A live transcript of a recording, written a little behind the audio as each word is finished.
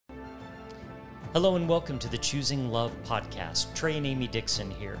Hello and welcome to the Choosing Love podcast. Trey and Amy Dixon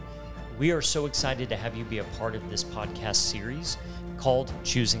here. We are so excited to have you be a part of this podcast series called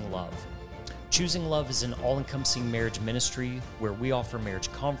Choosing Love. Choosing Love is an all-encompassing marriage ministry where we offer marriage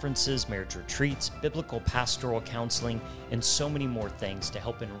conferences, marriage retreats, biblical pastoral counseling, and so many more things to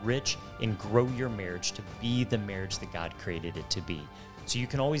help enrich and grow your marriage to be the marriage that God created it to be. So you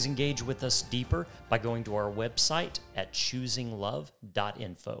can always engage with us deeper by going to our website at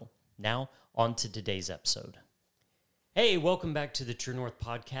choosinglove.info. Now, on to today's episode. Hey, welcome back to the True North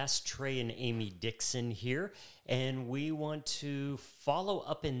podcast. Trey and Amy Dixon here, and we want to follow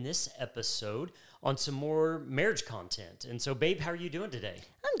up in this episode on some more marriage content. And so, babe, how are you doing today?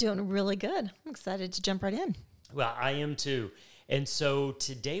 I'm doing really good. I'm excited to jump right in. Well, I am too. And so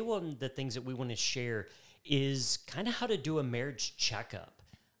today, one of the things that we want to share is kind of how to do a marriage checkup.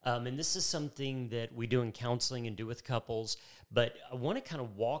 And this is something that we do in counseling and do with couples, but I want to kind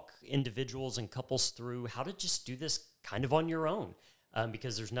of walk individuals and couples through how to just do this kind of on your own,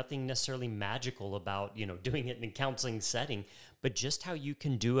 because there's nothing necessarily magical about, doing it in a counseling setting, but just how you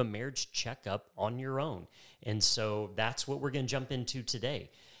can do a marriage checkup on your own. And so that's what we're going to jump into today.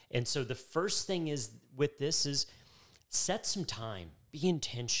 And so the first thing is with this is set some time, be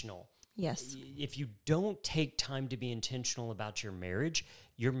intentional. Yes. If you don't take time to be intentional about your marriage,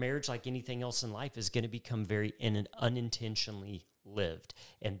 like anything else in life, is going to become very unintentionally lived.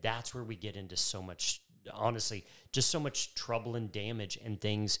 And that's where we get into so much, honestly, just so much trouble and damage, and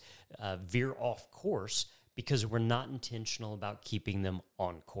things veer off course because we're not intentional about keeping them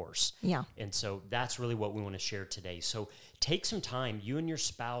on course. Yeah. And so that's really what we want to share today. So take some time, you and your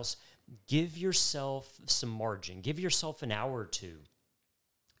spouse, give yourself some margin, give yourself an hour or two.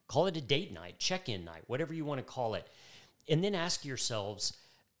 Call it a date night, check-in night, whatever you want to call it. And then ask yourselves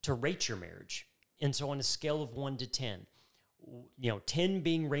to rate your marriage. And so on a scale of 1 to 10, 10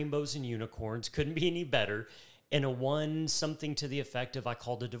 being rainbows and unicorns, couldn't be any better. And a 1, something to the effect of, I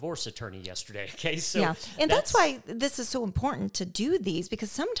called a divorce attorney yesterday. Okay, so yeah, and that's why this is so important to do these,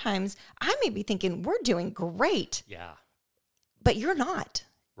 because sometimes I may be thinking we're doing great. Yeah. But you're not.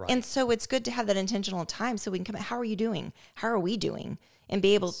 Right. And so it's good to have that intentional time so we can come out, how are you doing? How are we doing? And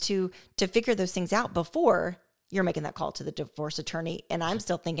be able to figure those things out before you're making that call to the divorce attorney. And I'm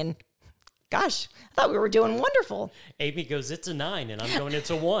still thinking, gosh, I thought we were doing wonderful. Amy goes, it's a 9, and I'm going, it's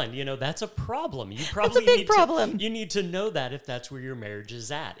a 1. That's a problem. You probably that's a big problem. You need to know that if that's where your marriage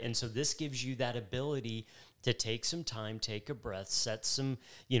is at. And so this gives you that ability to take some time, take a breath, set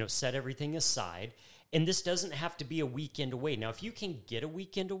everything aside. And this doesn't have to be a weekend away. Now, if you can get a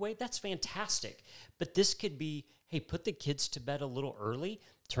weekend away, that's fantastic. But this could be, hey, put the kids to bed a little early,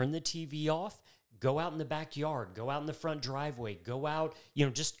 turn the TV off, go out in the backyard, go out in the front driveway, go out,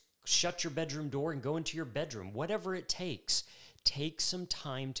 just shut your bedroom door and go into your bedroom. Whatever it takes, take some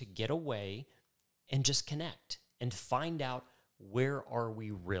time to get away and just connect and find out, where are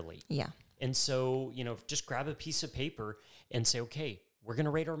we really? Yeah. And so, just grab a piece of paper and say, okay, we're going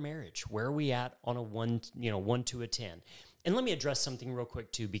to rate our marriage. Where are we at on a 1 to a 10? And let me address something real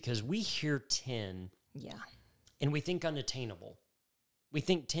quick too, because we hear 10 and we think unattainable. We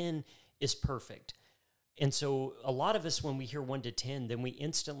think 10 is perfect. And so a lot of us, when we hear 1 to 10, then we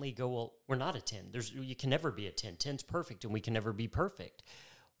instantly go, well, we're not a 10. You can never be a 10. 10's perfect, and we can never be perfect.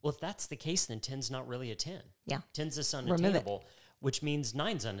 Well, if that's the case, then 10's not really a 10. Yeah. 10's this unattainable, which means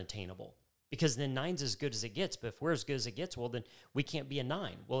 9's unattainable. Because then 9's as good as it gets. But if we're as good as it gets, well, then we can't be a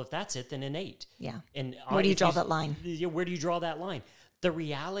 9. Well, if that's it, then an 8. Yeah. And where do you draw that line? Where do you draw that line? The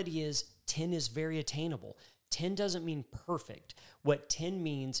reality is 10 is very attainable. 10 doesn't mean perfect. What 10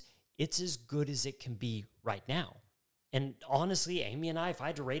 means, it's as good as it can be right now. And honestly, Amy and I, if I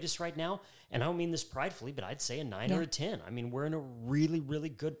had to rate us right now, and I don't mean this pridefully, but I'd say a 9 or a 10. I mean, we're in a really, really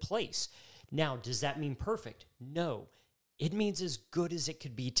good place. Now, does that mean perfect? No. It means as good as it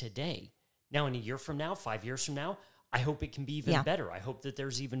could be today. Now, in a year from now, 5 years from now, I hope it can be even better. I hope that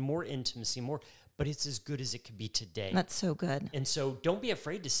there's even more intimacy, but it's as good as it could be today. That's so good. And so don't be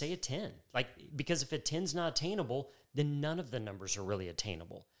afraid to say a 10. Because if a 10's not attainable, then none of the numbers are really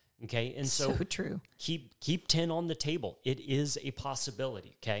attainable. Okay? And so true. Keep 10 on the table. It is a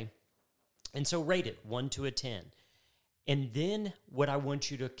possibility, okay? And so rate it 1 to a 10. And then what I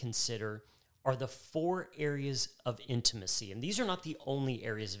want you to consider are the 4 areas of intimacy. And these are not the only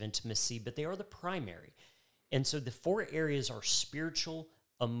areas of intimacy, but they are the primary. And so the 4 areas are spiritual,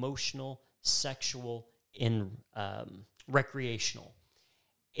 emotional, sexual, and recreational.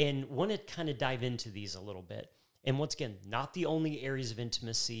 And want to kind of dive into these a little bit. And once again, not the only areas of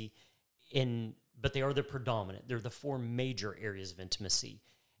intimacy, but they are the predominant. They're the 4 major areas of intimacy.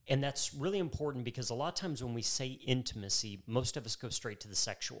 And that's really important because a lot of times when we say intimacy, most of us go straight to the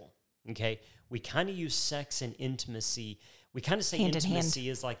sexual. Okay, we kind of use sex and intimacy. We kind of say Hand in hand. intimacy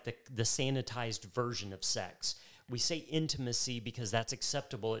is like the sanitized version of sex. We say intimacy because that's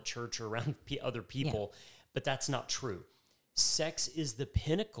acceptable at church or around other people, but that's not true. Sex is the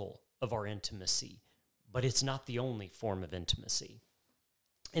pinnacle of our intimacy, but it's not the only form of intimacy.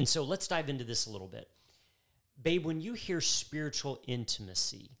 And so let's dive into this a little bit. Babe, when you hear spiritual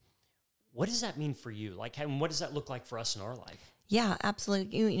intimacy, what does that mean for you? Like, what does that look like for us in our life? Yeah,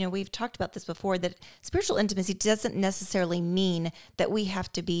 absolutely. You know, we've talked about this before, that spiritual intimacy doesn't necessarily mean that we have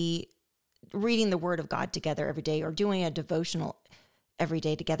to be reading the Word of God together every day or doing a devotional every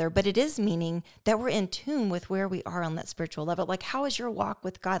day together, but it is meaning that we're in tune with where we are on that spiritual level. Like, how is your walk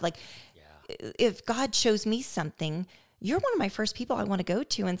with God? Like, if God shows me something, you're one of my first people I want to go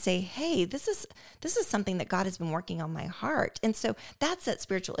to and say, hey, this is something that God has been working on my heart. And so that's that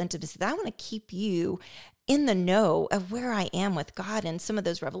spiritual intimacy, that I want to keep you in the know of where I am with God and some of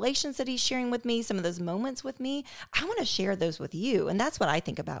those revelations that he's sharing with me, some of those moments with me. I want to share those with you. And that's what I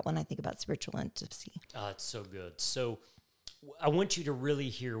think about when I think about spiritual intimacy. It's so good. So I want you to really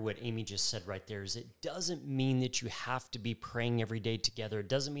hear what Amy just said right there. Is it doesn't mean that you have to be praying every day together. It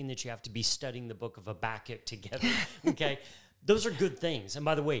doesn't mean that you have to be studying the book of Habakkuk together. Okay. Those are good things. And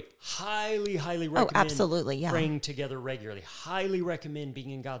by the way, highly recommend absolutely, yeah. praying together regularly. Highly recommend being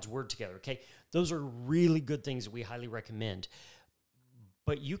in God's word together. Okay. Those are really good things that we highly recommend.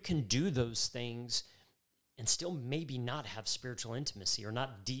 But you can do those things and still maybe not have spiritual intimacy or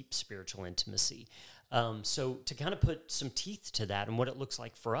not deep spiritual intimacy. So to kind of put some teeth to that and what it looks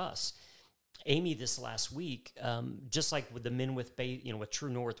like for us, Amy, this last week, just like with the men with True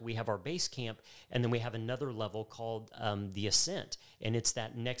North, we have our base camp, and then we have another level called the Ascent, and it's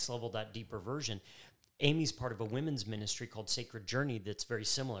that next level, that deeper version. Amy's part of a women's ministry called Sacred Journey that's very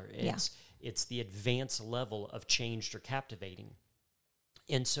similar. It's the advanced level of Changed or Captivating.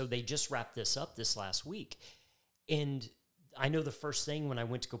 And so they just wrapped this up this last week. And I know the first thing when I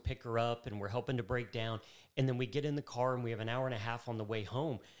went to go pick her up and we're helping to break down, and then we get in the car and we have an hour and a half on the way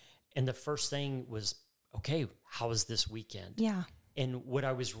home. And the first thing was, okay, how was this weekend? Yeah. And what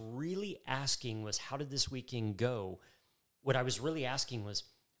I was really asking was, how did this weekend go? What I was really asking was,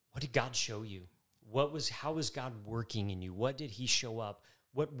 what did God show you? How was God working in you? What did he show up?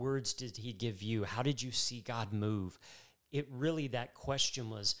 What words did he give you? How did you see God move? That question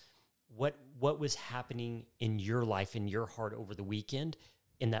was, what was happening in your life, in your heart over the weekend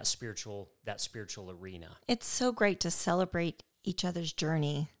in that spiritual arena? It's so great to celebrate each other's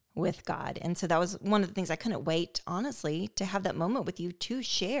journey with God. And so that was one of the things I couldn't wait, honestly, to have that moment with you to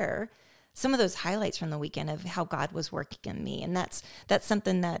share some of those highlights from the weekend of how God was working in me. And that's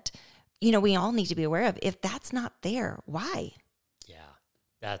something that, we all need to be aware of. If that's not there, why? Yeah,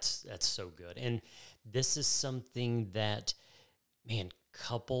 that's so good. And this is something that, man,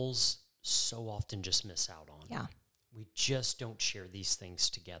 couples so often just miss out on. Yeah. We just don't share these things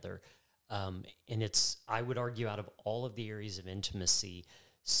together. And I would argue, out of all of the areas of intimacy,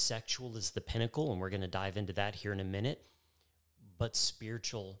 sexual is the pinnacle, and we're going to dive into that here in a minute, but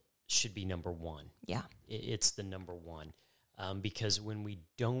spiritual should be number one. Yeah. It's the number one. Because when we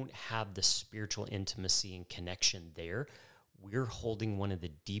don't have the spiritual intimacy and connection there, we're holding one of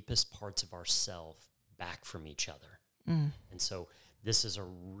the deepest parts of ourselves back from each other. And so this is a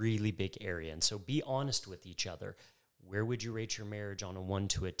really big area. And so be honest with each other. Where would you rate your marriage on a 1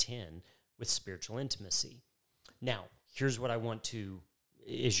 to a 10 with spiritual intimacy? Now, here's what I want to,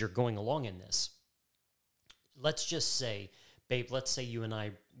 as you're going along in this, let's just say, babe, let's say you and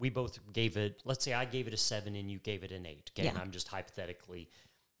I, we both gave it, let's say I gave it a 7 and you gave it an 8. Okay. Yeah. And I'm just hypothetically,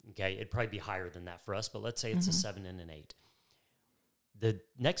 okay, it'd probably be higher than that for us, but let's say it's a 7 and an 8. The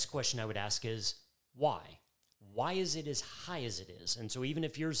next question I would ask is, why? Why is it as high as it is? And so even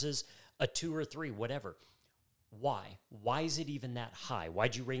if yours is a 2 or 3, whatever, why? Why is it even that high?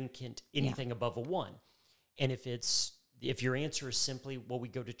 Why'd you rank it anything above a 1? And if your answer is simply, well, we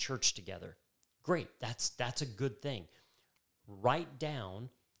go to church together, great. That's a good thing. Write down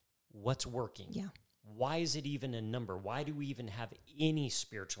what's working. Yeah. Why is it even a number? Why do we even have any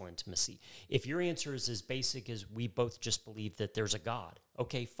spiritual intimacy? If your answer is as basic as we both just believe that there's a God,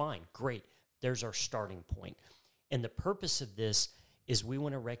 okay, fine, great. There's our starting point. And the purpose of this is we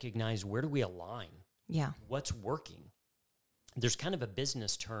want to recognize, where do we align? Yeah. What's working? There's kind of a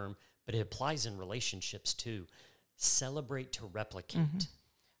business term, but it applies in relationships too. Celebrate to replicate.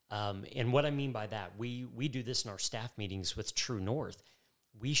 And what I mean by that, we do this in our staff meetings with True North.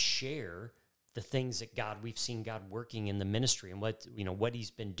 We share the things that we've seen God working in the ministry and what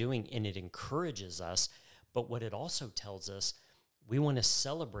he's been doing, and it encourages us. But what it also tells us, we want to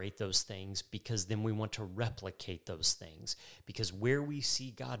celebrate those things because then we want to replicate those things. Because where we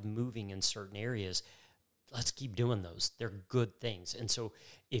see God moving in certain areas, let's keep doing those. They're good things. And so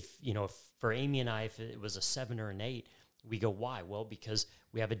if for Amy and I, if it was a 7 or an 8, we go, why? Well, because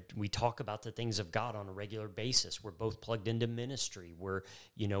we talk about the things of God on a regular basis. We're both plugged into ministry. We're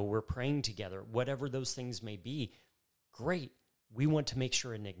praying together, whatever those things may be. Great. We want to make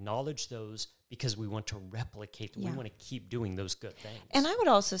sure and acknowledge those because we want to replicate them. We want to keep doing those good things. And I would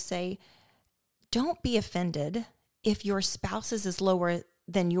also say, don't be offended if your spouse's is lower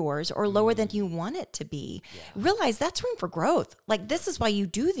than yours or lower than you want it to be. Yeah. Realize that's room for growth. Like, this is why you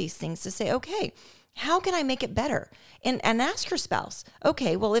do these things, to say, okay, how can I make it better? And ask your spouse,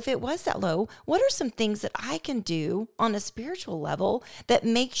 okay, well, if it was that low, what are some things that I can do on a spiritual level that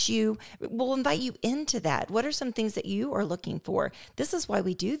will invite you into that? What are some things that you are looking for? This is why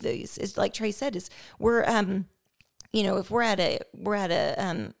we do these. It's like Trey said, we're, if we're at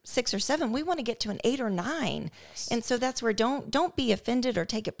a 6 or 7, we want to get to an 8 or 9. Yes. And so that's where don't be offended or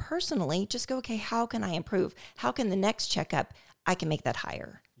take it personally. Just go, okay, how can I improve? How can the next checkup, I can make that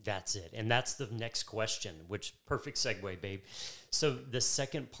higher? That's it. And that's the next question, which perfect segue, babe. So the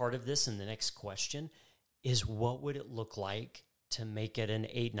second part of this and the next question is, what would it look like to make it an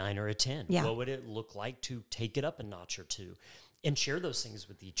 8, 9, or a 10? Yeah. What would it look like to take it up a notch or 2? And share those things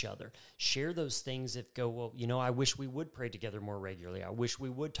with each other. Share those things that go, well, I wish we would pray together more regularly. I wish we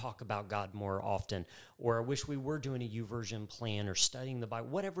would talk about God more often. Or I wish we were doing a YouVersion plan or studying the Bible,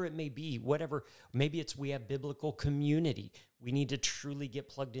 whatever it may be, maybe it's we have biblical community. We need to truly get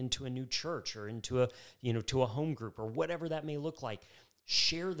plugged into a new church or into to a home group or whatever that may look like.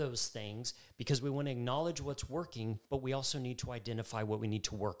 Share those things because we want to acknowledge what's working, but we also need to identify what we need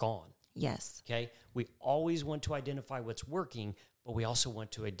to work on. Yes. Okay. We always want to identify what's working, but we also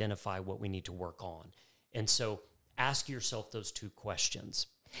want to identify what we need to work on. And so ask yourself those 2 questions.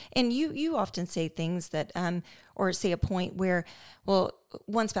 And you often say things that, or say a point where, well,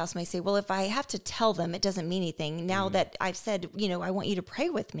 one spouse may say, well, if I have to tell them, it doesn't mean anything. Now that I've said, I want you to pray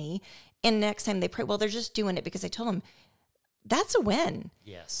with me, and next time they pray, well, they're just doing it because I told them. That's a win.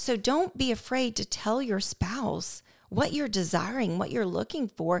 Yes. So don't be afraid to tell your spouse what you're desiring, what you're looking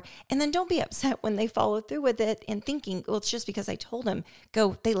for, and then don't be upset when they follow through with it and thinking, well, it's just because I told them.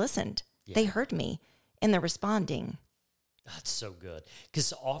 Go, they listened. Yeah. They heard me, and they're responding. That's so good.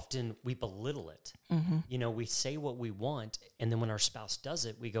 Because often we belittle it. Mm-hmm. We say what we want, and then when our spouse does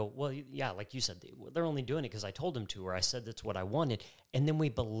it, we go, well, yeah, like you said, they're only doing it because I told them to, or I said that's what I wanted. And then we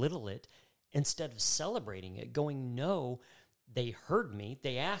belittle it instead of celebrating it, going, no, they heard me.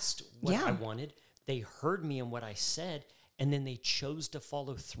 They asked what I wanted. They heard me and what I said, and then they chose to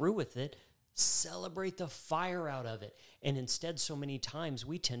follow through with it. Celebrate the fire out of it. And instead, so many times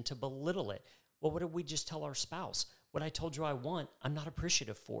we tend to belittle it. Well, what did we just tell our spouse? What I told you I want, I'm not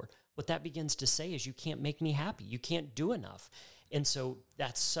appreciative for. What that begins to say is, you can't make me happy. You can't do enough. And so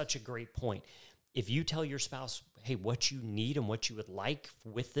that's such a great point. If you tell your spouse, hey, what you need and what you would like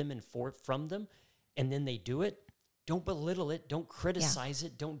with them and from them, and then they do it, don't belittle it. Don't criticize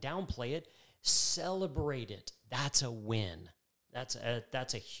it. Don't downplay it. Celebrate it. That's a win. That's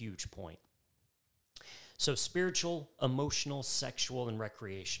a huge point. So spiritual, emotional, sexual, and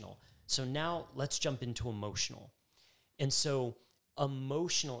recreational. So now let's jump into emotional. And so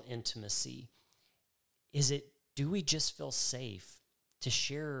emotional intimacy, do we just feel safe to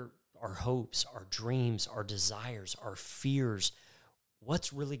share our hopes, our dreams, our desires, our fears,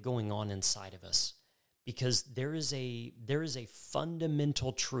 what's really going on inside of us? Because there is a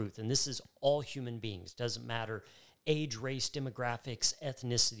fundamental truth, and this is all human beings, doesn't matter age, race, demographics,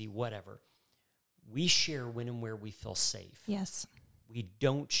 ethnicity, whatever. We share when and where we feel safe. Yes. We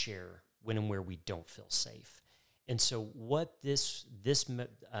don't share when and where we don't feel safe. And so what this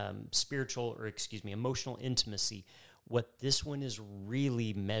emotional intimacy, what this one is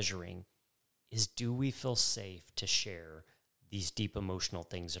really measuring is, do we feel safe to share these deep emotional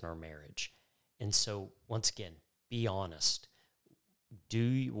things in our marriage? And so, once again, be honest.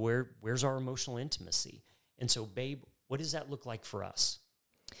 Where's our emotional intimacy? And so, babe, what does that look like for us?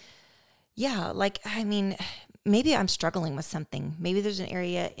 Yeah, maybe I'm struggling with something. Maybe there's an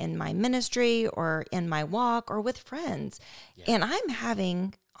area in my ministry or in my walk or with friends, and I'm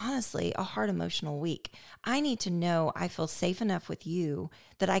having, honestly, a hard emotional week. I need to know I feel safe enough with you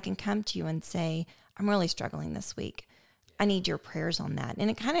that I can come to you and say, I'm really struggling this week. I need your prayers on that. And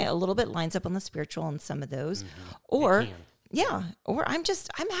it kind of a little bit lines up on the spiritual on some of those. Mm-hmm. Or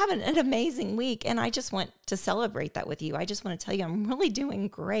I'm having an amazing week and I just want to celebrate that with you. I just want to tell you I'm really doing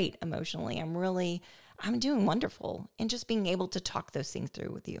great emotionally. I'm I'm doing wonderful. And just being able to talk those things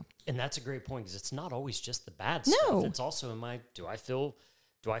through with you. And that's a great point, because it's not always just the bad stuff. No. It's also, do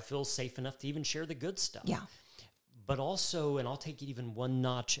I feel safe enough to even share the good stuff? Yeah. But also, and I'll take it even one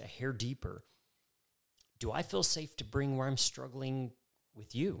notch, a hair deeper, do I feel safe to bring where I'm struggling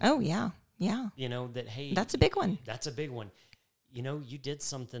with you? Oh, yeah. Yeah. That, hey. That's a big one. That's a big one. You did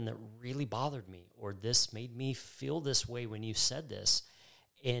something that really bothered me, or this made me feel this way when you said this.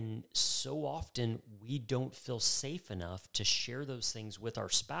 And so often we don't feel safe enough to share those things with our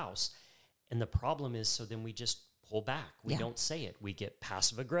spouse. And the problem is, so then we just pull back. We don't say it. We get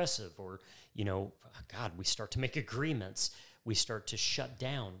passive aggressive, or, we start to make agreements. We start to shut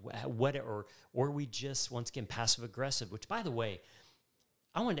down, or we just, once again, passive aggressive, which, by the way,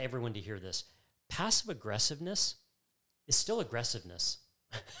 I want everyone to hear this. Passive aggressiveness is still aggressiveness.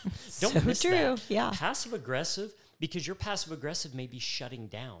 Don't miss true. that. Yeah. Passive aggressive, because your passive aggressive may be shutting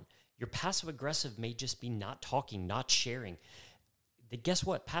down. Your passive aggressive may just be not talking, not sharing. Guess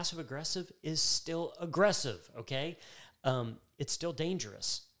what? Passive aggressive is still aggressive, okay? It's still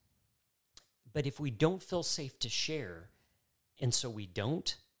dangerous. But if we don't feel safe to share, and so we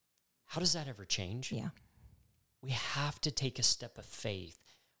don't, how does that ever change? Yeah. We have to take a step of faith.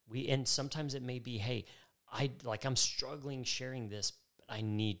 And sometimes it may be, hey, I'm struggling sharing this, but I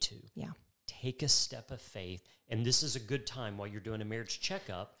need to. Yeah. Take a step of faith. And this is a good time while you're doing a marriage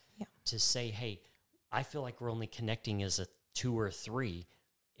checkup to say, hey, I feel like we're only connecting as a 2 or 3,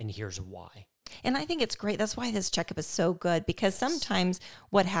 and here's why. And I think it's great. That's why this checkup is so good, because sometimes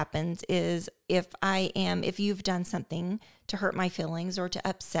what happens is if you've done something to hurt my feelings or to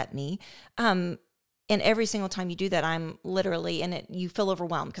upset me, and every single time you do that, I'm literally you feel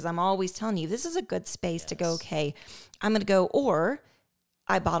overwhelmed, because I'm always telling you, this is a good space to go, okay, I'm going to go, or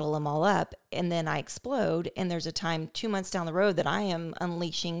I bottle them all up and then I explode. And there's a time 2 months down the road that I am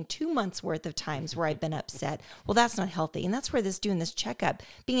unleashing 2 months worth of times where I've been upset. Well, that's not healthy. And that's where doing this checkup,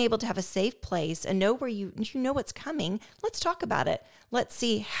 being able to have a safe place and know where you know what's coming. Let's talk about it. Let's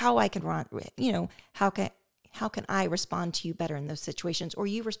see how I can how can I respond to you better in those situations, or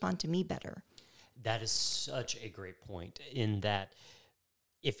you respond to me better. That is such a great point, in that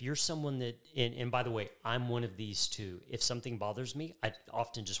if you're someone that, and by the way, I'm one of these too. If something bothers me, I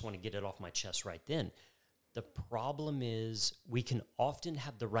often just want to get it off my chest right then. The problem is we can often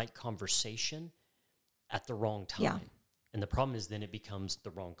have the right conversation at the wrong time. Yeah. And the problem is then it becomes the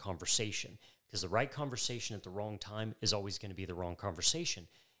wrong conversation, because the right conversation at the wrong time is always going to be the wrong conversation.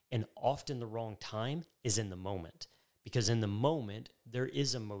 And often the wrong time is in the moment, because in the moment there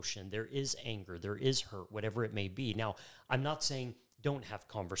is emotion, there is anger, there is hurt, whatever it may be. Now, I'm not saying don't have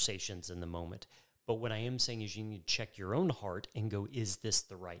conversations in the moment, but what I am saying is you need to check your own heart and go, is this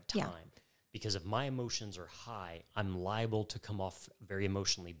the right time? Yeah. Because if my emotions are high, I'm liable to come off very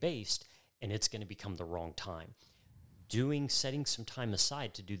emotionally based, and it's going to become the wrong time. Setting some time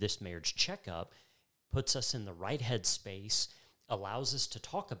aside to do this marriage checkup puts us in the right headspace, allows us to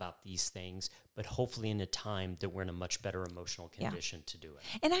talk about these things, but hopefully in a time that we're in a much better emotional condition to do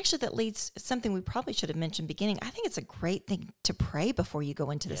it. And actually that leads something we probably should have mentioned beginning. I think it's a great thing to pray before you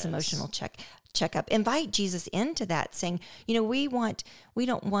go into this emotional checkup. Invite Jesus into that, saying, we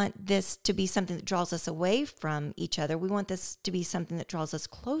don't want this to be something that draws us away from each other. We want this to be something that draws us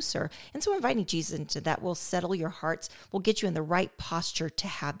closer. And so inviting Jesus into that will settle your hearts, will get you in the right posture to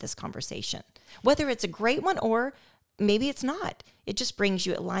have this conversation. Whether it's a great one or maybe it's not. It just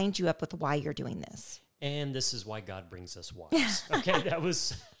it lines you up with why you're doing this. And this is why God brings us wives. Okay,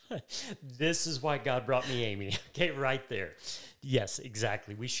 this is why God brought me Amy. Okay, right there. Yes,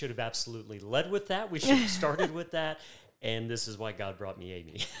 exactly. We should have absolutely led with that. We should have started with that. And this is why God brought me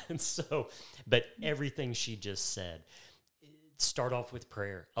Amy. And so, but everything she just said, start off with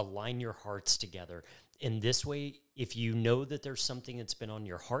prayer, align your hearts together. In this way, if you know that there's something that's been on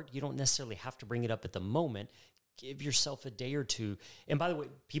your heart, you don't necessarily have to bring it up at the moment. Give yourself a day or two. And by the way,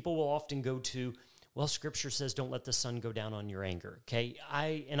 people will often go to, well, Scripture says don't let the sun go down on your anger. Okay,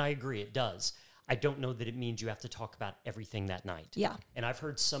 I agree, it does. I don't know that it means you have to talk about everything that night. Yeah. And I've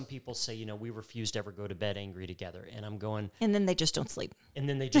heard some people say, we refuse to ever go to bed angry together. And I'm going... And then they just don't sleep.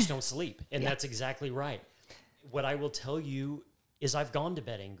 And that's exactly right. What I will tell you is I've gone to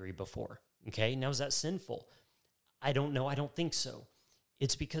bed angry before. Okay, now is that sinful? I don't know. I don't think so.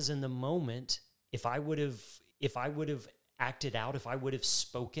 It's because in the moment, if I would have acted out, if I would have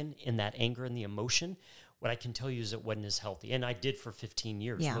spoken in that anger and the emotion, what I can tell you is it wasn't as healthy. And I did for 15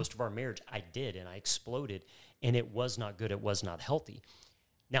 years. Yeah. Most of our marriage, I did, and I exploded, and it was not good. It was not healthy.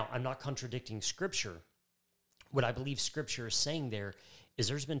 Now, I'm not contradicting Scripture. What I believe Scripture is saying there is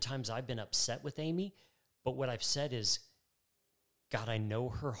there's been times I've been upset with Amy, but what I've said is, God, I know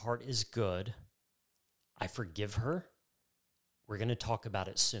her heart is good. I forgive her. We're going to talk about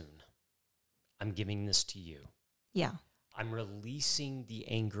it soon. I'm giving this to you. Yeah. I'm releasing the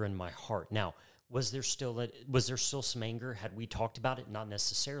anger in my heart. Now, was there still some anger? Had we talked about it? Not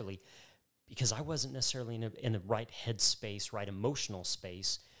necessarily, because I wasn't necessarily in a right headspace, right emotional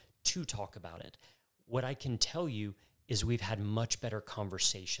space to talk about it. What I can tell you is we've had much better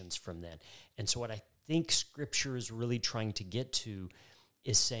conversations from then. And so what I think Scripture is really trying to get to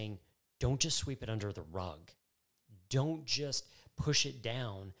is saying, don't just sweep it under the rug. Don't just push it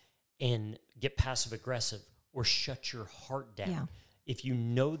down and get passive aggressive or shut your heart down. Yeah. If you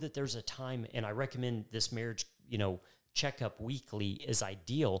know that there's a time, and I recommend this marriage, checkup weekly is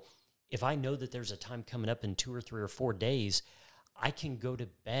ideal. If I know that there's a time coming up in 2 or 3 or 4 days, I can go to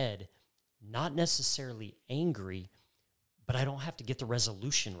bed not necessarily angry, but I don't have to get the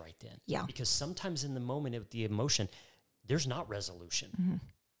resolution right then. Yeah. Because sometimes in the moment of the emotion, there's not resolution. Mm-hmm.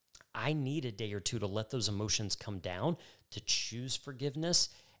 I need a day or two to let those emotions come down, to choose forgiveness,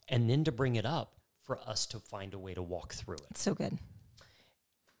 and then to bring it up for us to find a way to walk through it. So good.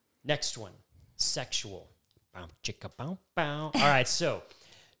 Next one, sexual. Bow, chicka, bow, bow. All right, so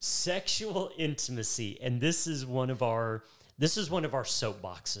sexual intimacy, and this is one of our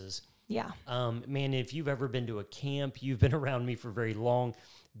soapboxes. Yeah. Man, if you've ever been to a camp, you've been around me for very long,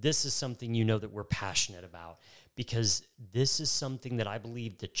 this is something that we're passionate about, because this is something that I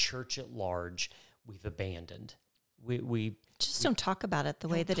believe the church at large, we've abandoned. We just don't talk about it the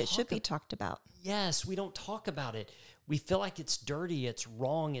way that it should be talked about. Yes, we don't talk about it. We feel like it's dirty, it's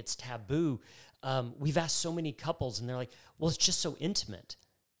wrong, it's taboo. We've asked so many couples, and they're like, well, it's just so intimate.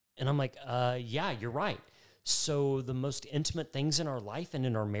 And I'm like, yeah, you're right. So the most intimate things in our life and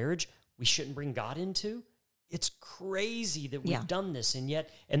in our marriage, we shouldn't bring God into? It's crazy that we've done this, and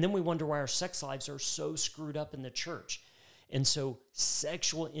then we wonder why our sex lives are so screwed up in the church. And so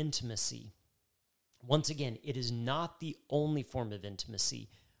sexual intimacy, once again, it is not the only form of intimacy,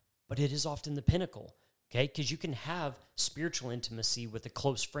 but it is often the pinnacle, okay? Because you can have spiritual intimacy with a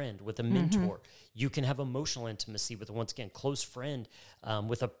close friend, with a mentor. Mm-hmm. You can have emotional intimacy with, once again, close friend,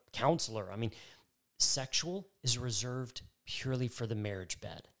 with a counselor. I mean, sexual is reserved purely for the marriage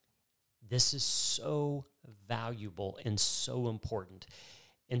bed. This is so valuable and so important.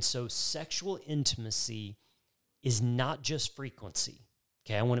 And so sexual intimacy is not just frequency.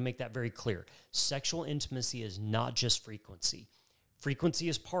 Okay, I want to make that very clear. Sexual intimacy is not just frequency. Frequency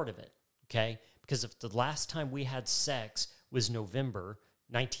is part of it, okay? Because if the last time we had sex was November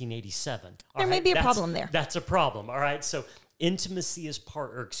 1987, there may be a problem there. That's a problem, all right? So frequency is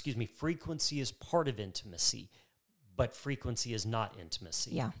part of intimacy, but frequency is not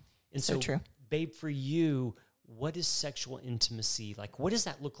intimacy. Yeah, and so true. Babe, for you, what is sexual intimacy like? What does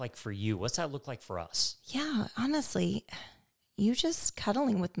that look like for you? What's that look like for us? Yeah, honestly, you just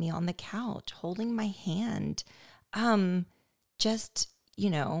cuddling with me on the couch, holding my hand, just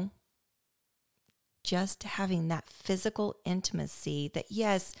having that physical intimacy that,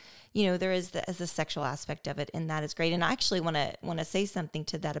 yes, there is the sexual aspect of it, and that is great. And I actually want to say something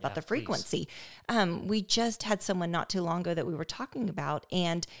to that about the frequency. We just had someone not too long ago that we were talking about,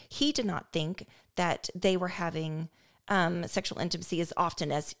 and he did not think that they were having sexual intimacy as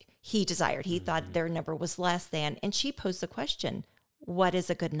often as he desired. He thought their number was less than, and she posed the question, what is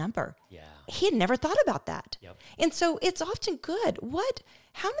a good number? Yeah. He had never thought about that. Yep. And so it's often good.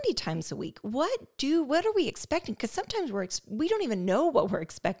 How many times a week? What are we expecting? Because sometimes we don't even know what we're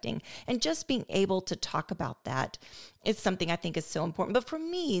expecting. And just being able to talk about that is something I think is so important. But for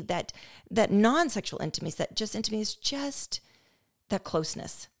me, that non-sexual intimacy, that just intimacy is just that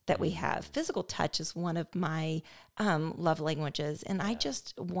closeness that we have. Physical touch is one of my love languages. And I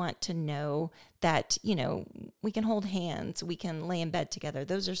just want to know that, we can hold hands, we can lay in bed together.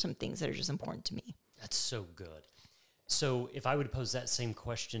 Those are some things that are just important to me. That's so good. So if I would pose that same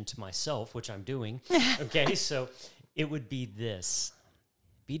question to myself, which I'm doing, okay, so it would be this: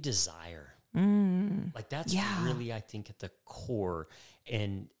 be desire. Like that's really, I think, at the core,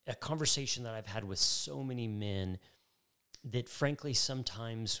 and a conversation that I've had with so many men that frankly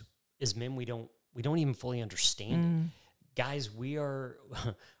sometimes as men we don't even fully understand it. Guys, we are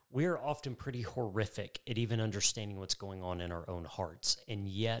often pretty horrific at even understanding what's going on in our own hearts, and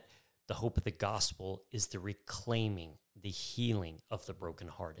yet the hope of the gospel is the reclaiming, the healing of the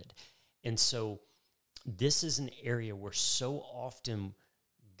brokenhearted. And so this is an area where so often,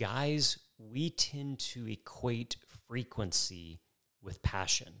 guys, we tend to equate frequency with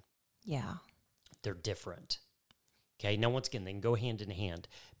passion. Yeah. They're different. Okay, now once again, they can go hand in hand,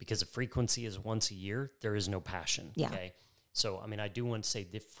 because if frequency is once a year, there is no passion. Yeah. Okay, so I do want to say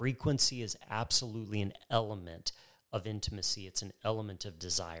the frequency is absolutely an element of intimacy. It's an element of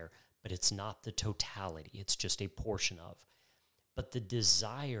desire. but it's not the totality. It's just a portion of. But the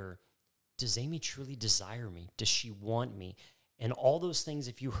desire, does Amy truly desire me? Does she want me? And all those things,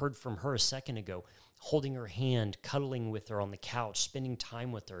 if you heard from her a second ago, holding her hand, cuddling with her on the couch, spending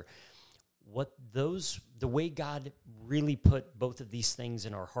time with her, the way God really put both of these things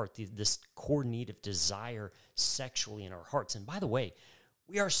in our heart, this core need of desire sexually in our hearts. And by the way,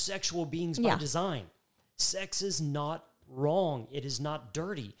 we are sexual beings by design. Sex is not wrong. It is not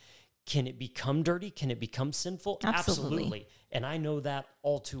dirty. Can it become dirty? Can it become sinful? Absolutely. And I know that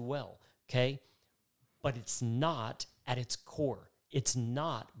all too well, okay? But it's not at its core. It's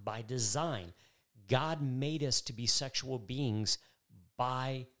not by design. God made us to be sexual beings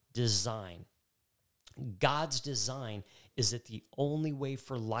by design. God's design is that the only way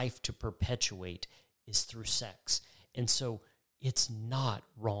for life to perpetuate is through sex. And so it's not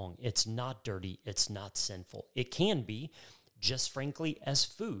wrong. It's not dirty. It's not sinful. It can be, just frankly, as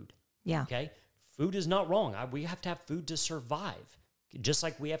food. Yeah. Okay? Food is not wrong. We have to have food to survive, just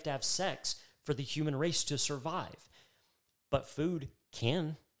like we have to have sex for the human race to survive. But food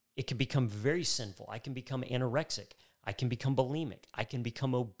can become very sinful. I can become anorexic. I can become bulimic. I can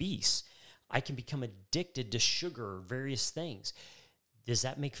become obese. I can become addicted to sugar or various things. Does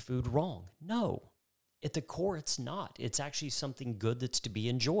that make food wrong? No. At the core, it's not. It's actually something good that's to be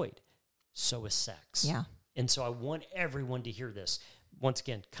enjoyed. So is sex. Yeah. And so I want everyone to hear this. Once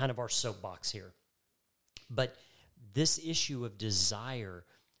again, kind of our soapbox here. But this issue of desire,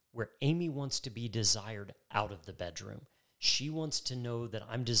 where Amy wants to be desired out of the bedroom. She wants to know that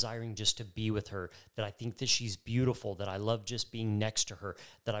I'm desiring just to be with her, that I think that she's beautiful, that I love just being next to her,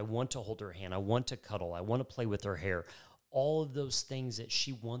 that I want to hold her hand, I want to cuddle, I want to play with her hair. All of those things that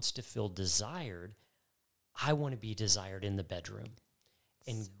she wants to feel desired, I want to be desired in the bedroom.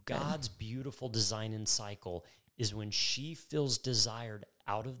 And God's beautiful design and cycle is when she feels desired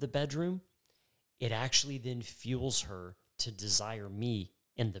out of the bedroom, it actually then fuels her to desire me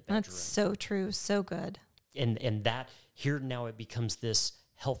in the bedroom. That's so true. So good. And that here now it becomes this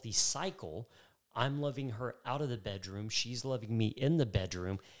healthy cycle. I'm loving her out of the bedroom. She's loving me in the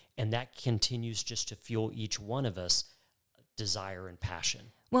bedroom. And that continues just to fuel each one of us desire and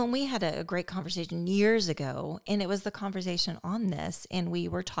passion. Well, we had a great conversation years ago, and it was the conversation on this, and we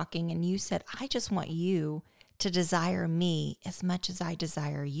were talking, and you said, I just want you to desire me as much as I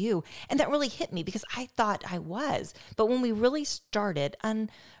desire you. And that really hit me because I thought I was. But when we really started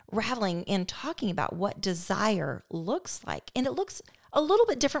unraveling and talking about what desire looks like, and it looks a little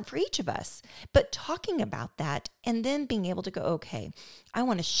bit different for each of us, but talking about that and then being able to go, okay, I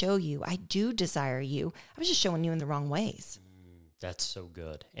want to show you, I do desire you. I was just showing you in the wrong ways. That's so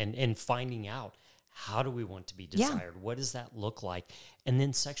good. And finding out, how do we want to be desired? Yeah. What does that look like? And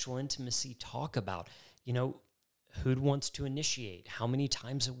then sexual intimacy, talk about, who wants to initiate? How many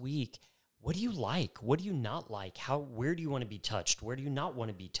times a week? What do you like? What do you not like? Where do you want to be touched? Where do you not want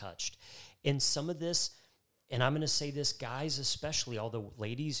to be touched? And some of this, and I'm going to say this, guys especially, although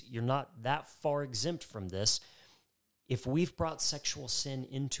ladies, you're not that far exempt from this. If we've brought sexual sin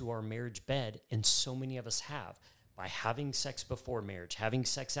into our marriage bed, and so many of us have, by having sex before marriage, having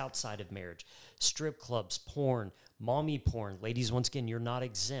sex outside of marriage, strip clubs, porn, mommy porn. Ladies, once again, you're not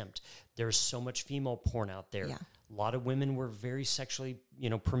exempt. There's so much female porn out there. Yeah. A lot of women were very sexually,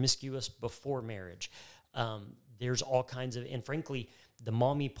 promiscuous before marriage. There's all kinds of, and frankly, the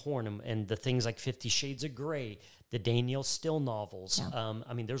mommy porn and the things like 50 Shades of Grey, the Danielle Still novels. Yeah.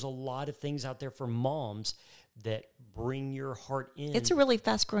 There's a lot of things out there for moms that bring your heart in. It's a really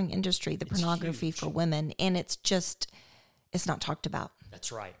fast-growing industry, the pornography huge for women, and it's not talked about.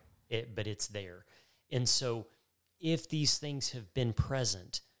 That's right, but it's there. And so if these things have been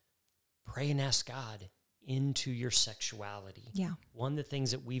present, pray and ask God into your sexuality. Yeah. One of the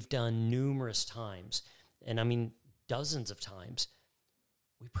things that we've done numerous times, and dozens of times,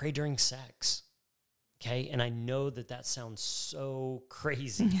 we pray during sex. Okay, and I know that sounds so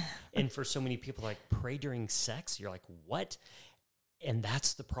crazy. And for so many people, like, pray during sex? You're like, what? And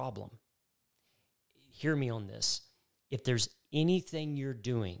that's the problem. Hear me on this. If there's anything you're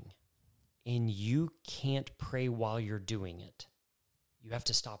doing and you can't pray while you're doing it, you have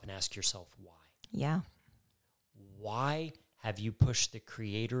to stop and ask yourself why. Yeah. Why have you pushed the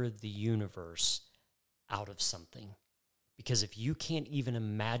creator of the universe out of something? Because if you can't even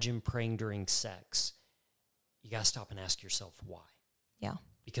imagine praying during sex, you got to stop and ask yourself why. Yeah.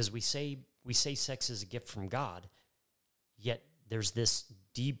 Because we say sex is a gift from God, yet there's this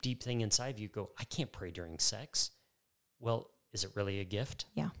deep, deep thing inside of you go, I can't pray during sex. Well, is it really a gift?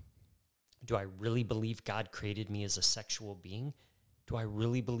 Yeah. Do I really believe God created me as a sexual being? Do I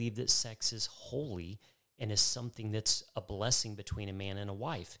really believe that sex is holy and is something that's a blessing between a man and a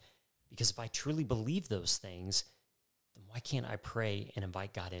wife? Because if I truly believe those things, then why can't I pray and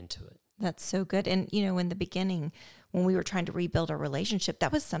invite God into it? That's so good. And, in the beginning, when we were trying to rebuild our relationship,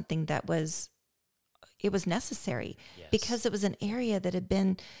 that was something that was necessary because it was an area that had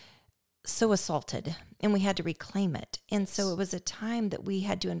been so assaulted and we had to reclaim it. And so it was a time that we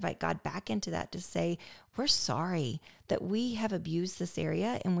had to invite God back into that to say, we're sorry that we have abused this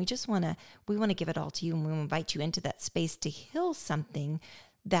area and we want to give it all to you. And we invite you into that space to heal something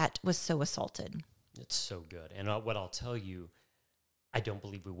that was so assaulted. It's so good. And what I'll tell you, I don't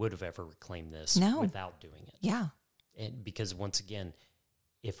believe we would have ever reclaimed this without doing it. Yeah. And because once again,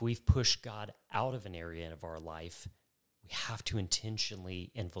 if we've pushed God out of an area of our life, we have to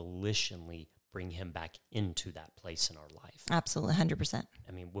intentionally and volitionally bring him back into that place in our life. Absolutely, 100%.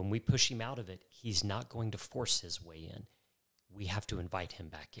 I mean, when we push him out of it, he's not going to force his way in. We have to invite him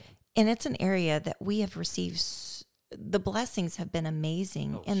back in. And it's an area that we have received. The blessings have been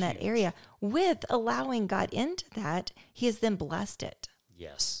amazing in that area. With allowing God into that, he has then blessed it.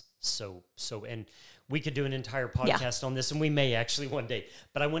 Yes. So, and we could do an entire podcast on this, and we may actually one day.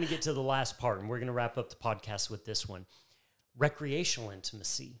 But I want to get to the last part, and we're going to wrap up the podcast with this one. Recreational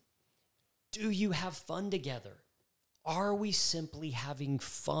intimacy. Do you have fun together? Are we simply having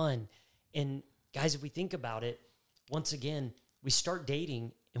fun? And guys, if we think about it, once again, we start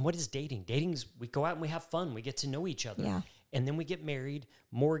dating. And what is dating? Dating is we go out and we have fun. We get to know each other. Yeah. And then we get married,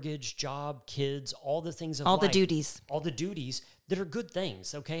 mortgage, job, kids, all the things of all life. All the duties that are good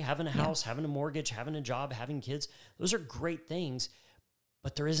things, okay? Having a house, having a mortgage, having a job, having kids. Those are great things,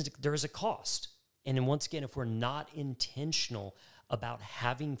 but there is a cost. And then once again, if we're not intentional about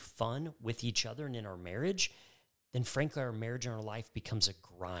having fun with each other and in our marriage, then frankly, our marriage and our life becomes a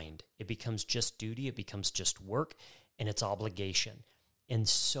grind. It becomes just duty. It becomes just work, and it's obligation. And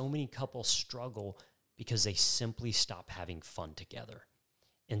so many couples struggle because they simply stop having fun together.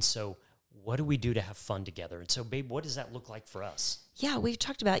 And so what do we do to have fun together? And so, babe, what does that look like for us? Yeah, we've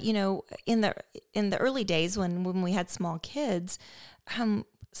talked about, in the early days when we had small kids,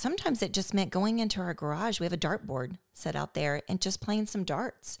 sometimes it just meant going into our garage. We have a dartboard set out there and just playing some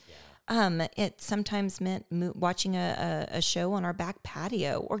darts. Yeah. It sometimes meant watching a show on our back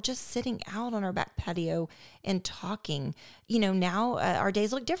patio or just sitting out on our back patio and talking. Now our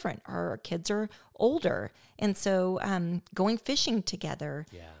days look different. Our kids are older. And so going fishing together,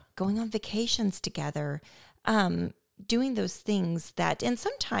 going on vacations together, doing those things and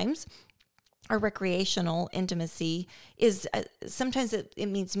sometimes our recreational intimacy is sometimes it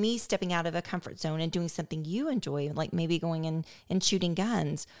means me stepping out of a comfort zone and doing something you enjoy, like maybe going and shooting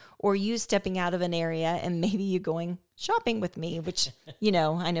guns, or you stepping out of an area and maybe you going shopping with me, which,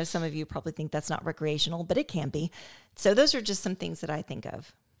 I know some of you probably think that's not recreational, but it can be. So those are just some things that I think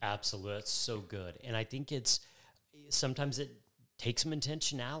of. Absolutely. That's so good. And I think sometimes it takes some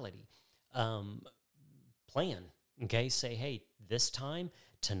intentionality. Plan, okay? Say, hey, this time,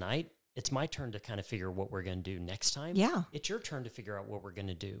 tonight, it's my turn to kind of figure what we're going to do next time. Yeah. It's your turn to figure out what we're going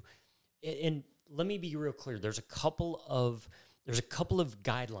to do. And let me be real clear. There's a couple of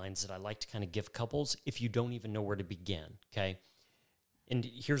guidelines that I like to kind of give couples if you don't even know where to begin, okay? And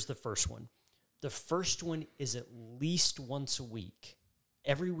here's the first one. The first one is at least once a week,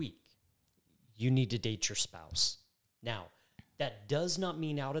 every week, you need to date your spouse. Now, that does not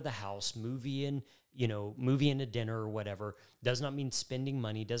mean out of the house, movie and a dinner or whatever. Does not mean spending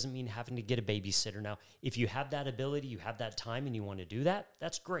money. Doesn't mean having to get a babysitter. Now, if you have that ability, you have that time and you want to do that,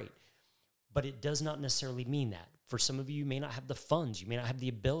 that's great. But it does not necessarily mean that. For some of you may not have the funds. You may not have the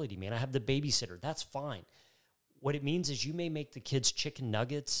ability. You may not have the babysitter. That's fine. What it means is you may make the kids chicken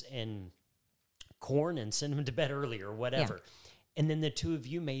nuggets and corn and send them to bed early or whatever. Yeah. And then the two of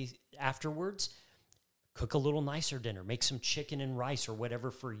you may afterwards cook a little nicer dinner, make some chicken and rice or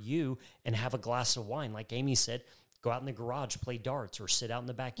whatever for you, and have a glass of wine. Like Amy said, go out in the garage, play darts, or sit out in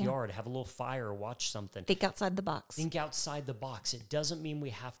the backyard, have a little fire, or watch something. Think outside the box. Think outside the box. It doesn't mean we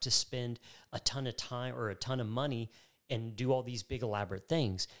have to spend a ton of time or a ton of money and do all these big elaborate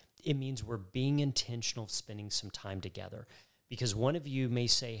things. It means we're being intentional of spending some time together. Because one of you may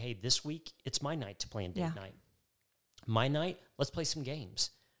say, hey, this week, it's my night to play on date night. My night, let's play some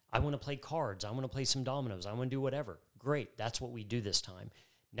games. I want to play cards. I want to play some dominoes. I want to do whatever. Great. That's what we do this time.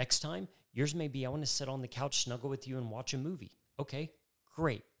 Next time, yours may be I want to sit on the couch, snuggle with you, and watch a movie. Okay,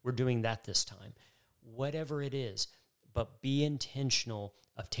 great. We're doing that this time. Whatever it is, but be intentional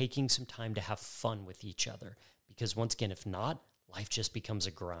of taking some time to have fun with each other. Because once again, if not, life just becomes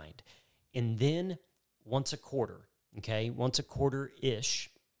a grind. And then once a quarter, once a quarter-ish,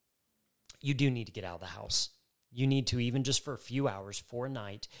 you do need to get out of the house. You need to, even just for a few hours, for a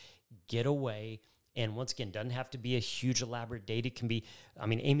night, get away And once again, doesn't have to be a huge elaborate date. It can be,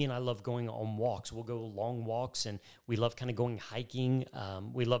 Amy and I love going on walks. We'll go long walks, and we love kind of going hiking.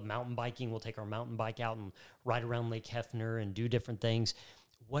 We love mountain biking. We'll take our mountain bike out and ride around Lake Hefner and do different things.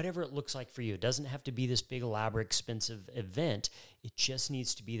 Whatever it looks like for you. It doesn't have to be this big, elaborate, expensive event. It just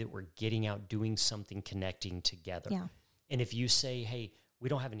needs to be that we're getting out, doing something, connecting together. Yeah. And if you say, hey, we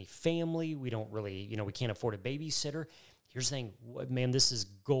don't have any family, we don't really, we can't afford a babysitter, here's the thing, man, this is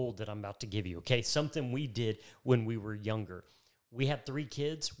gold that I'm about to give you, okay? Something we did when we were younger. We had 3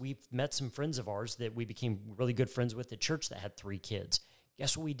 kids. We've met some friends of ours that we became really good friends with at church that had 3 kids.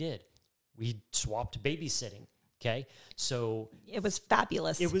 Guess what we did? We swapped babysitting, okay? So it was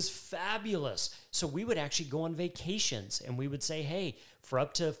fabulous. It was fabulous. So we would actually go on vacations, and we would say, hey, for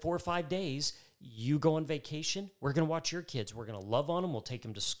up to 4 or 5 days, you go on vacation, we're going to watch your kids. We're going to love on them. We'll take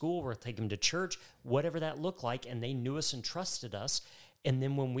them to school. We'll take them to church, whatever that looked like. And they knew us and trusted us. And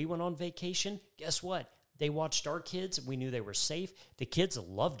then when we went on vacation, guess what? They watched our kids. We knew they were safe. The kids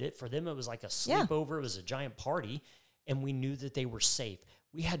loved it. For them, it was like a sleepover. It was a giant party. And we knew that they were safe.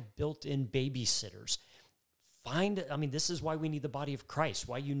 We had built-in babysitters. This is why we need the body of Christ,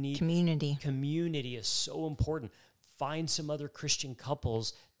 why you need community. Community is so important. Find some other Christian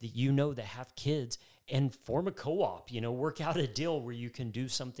couples that that have kids and form a co-op, work out a deal where you can do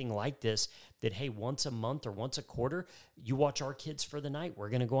something like this that, hey, once a month or once a quarter, you watch our kids for the night. We're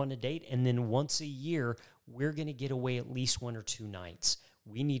going to go on a date. And then once a year, we're going to get away at least 1 or 2 nights.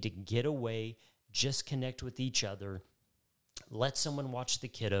 We need to get away, just connect with each other, let someone watch the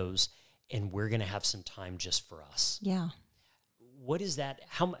kiddos, and we're going to have some time just for us. Yeah. What is that?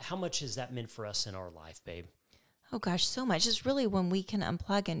 How much has that meant for us in our life, babe? Oh gosh, so much. It's really when we can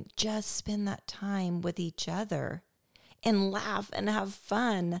unplug and just spend that time with each other and laugh and have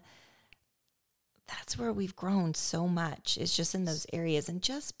fun. That's where we've grown so much. It's just in those areas, and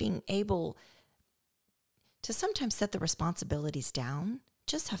just being able to sometimes set the responsibilities down,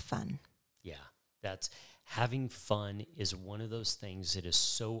 just have fun. Yeah, that's having fun is one of those things that is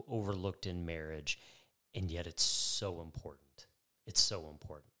so overlooked in marriage, and yet it's so important. It's so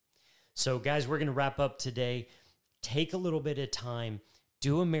important. So guys, we're going to wrap up today. Take a little bit of time,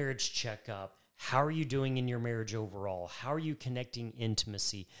 do a marriage checkup. How are you doing in your marriage overall? How are you connecting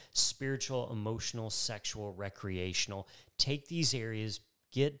intimacy, spiritual, emotional, sexual, recreational? Take these areas,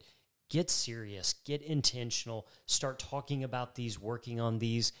 get serious, get intentional, start talking about these, working on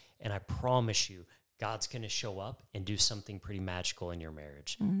these, and I promise you, God's going to show up and do something pretty magical in your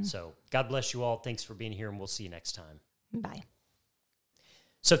marriage. Mm-hmm. So God bless you all. Thanks for being here, and we'll see you next time. Bye.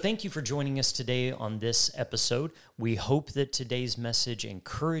 So thank you for joining us today on this episode. We hope that today's message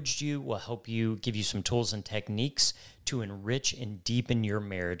encouraged you, will help you, give you some tools and techniques to enrich and deepen your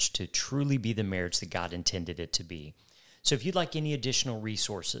marriage to truly be the marriage that God intended it to be. So if you'd like any additional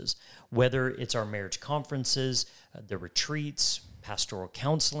resources, whether it's our marriage conferences, the retreats, pastoral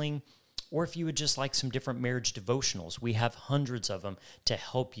counseling, or if you would just like some different marriage devotionals, we have hundreds of them to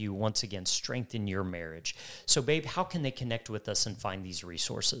help you, once again, strengthen your marriage. So, babe, how can they connect with us and find these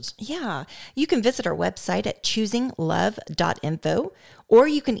resources? Yeah, you can visit our website at choosinglove.info, or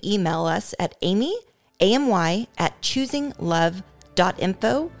you can email us at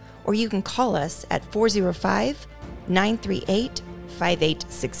amy@choosinglove.info, or you can call us at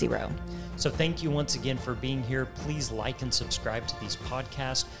 405-938-5860. So thank you once again for being here. Please like and subscribe to these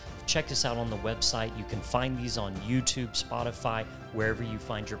podcasts. Check us out on the website. You can find these on YouTube, Spotify, wherever you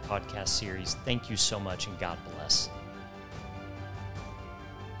find your podcast series. Thank you so much, and God bless.